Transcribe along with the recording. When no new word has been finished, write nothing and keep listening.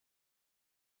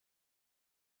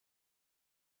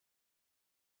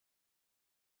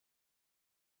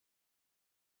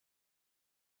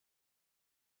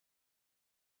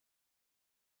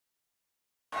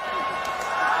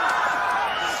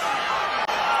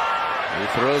He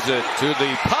throws it to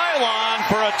the pylon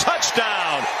for a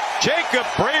touchdown. Jacob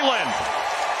Breland.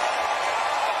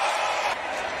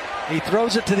 He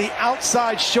throws it to the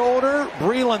outside shoulder.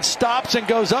 Breland stops and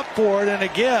goes up for it, and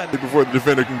again, before the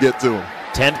defender can get to him.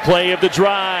 10th play of the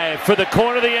drive for the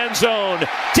corner of the end zone.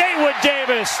 David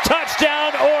Davis,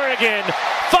 touchdown Oregon.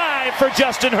 5 for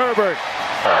Justin Herbert.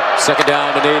 Second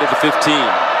down and 8 at the 15.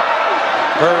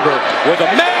 Herbert with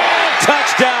a man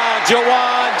touchdown,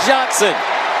 Jawan Johnson.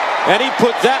 And he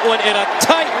put that one in a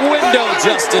tight window,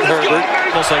 Justin Herbert.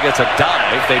 Almost like it's a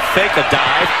dive. They fake a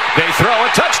dive. They throw a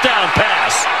touchdown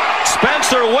pass.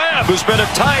 Spencer Webb, who's been a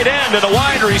tight end and a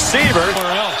wide receiver.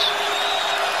 Where else?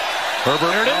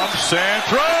 Herbert jumps and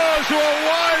throws to a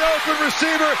wide open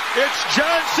receiver. It's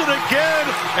Johnson again,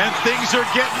 and things are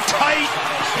getting tight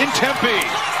in Tempe.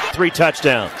 3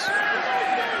 touchdowns.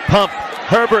 Pump.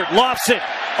 Herbert lofts it.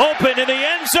 Open in the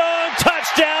end zone.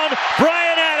 Touchdown.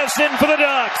 Brian Addison for the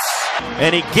Ducks.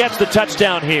 And he gets the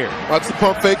touchdown here. Watch the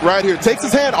pump fake right here. Takes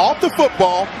his hand off the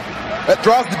football. That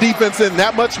draws the defense in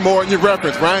that much more. In your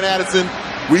reference, Brian Addison,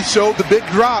 we showed the big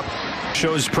drop.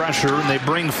 Shows pressure, and they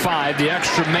bring 5. The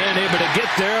extra man able to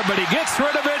get there, but he gets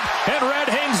rid of it, and Red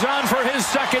hangs on for his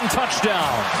second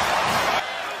touchdown.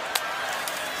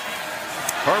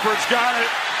 Herbert's got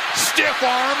it. Stiff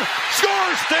arm.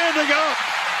 Scores standing up.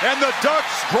 And the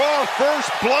Ducks draw first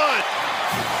blood.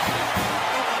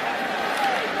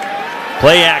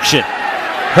 Play action.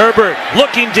 Herbert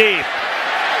looking deep.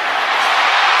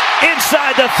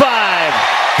 Inside the 5.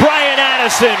 Brian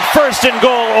Addison, 1st and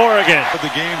goal, Oregon.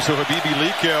 The game, so Habibi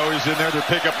Likio is in there to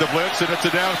pick up the blitz, and it's a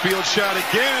downfield shot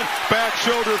again. Back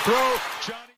shoulder throw.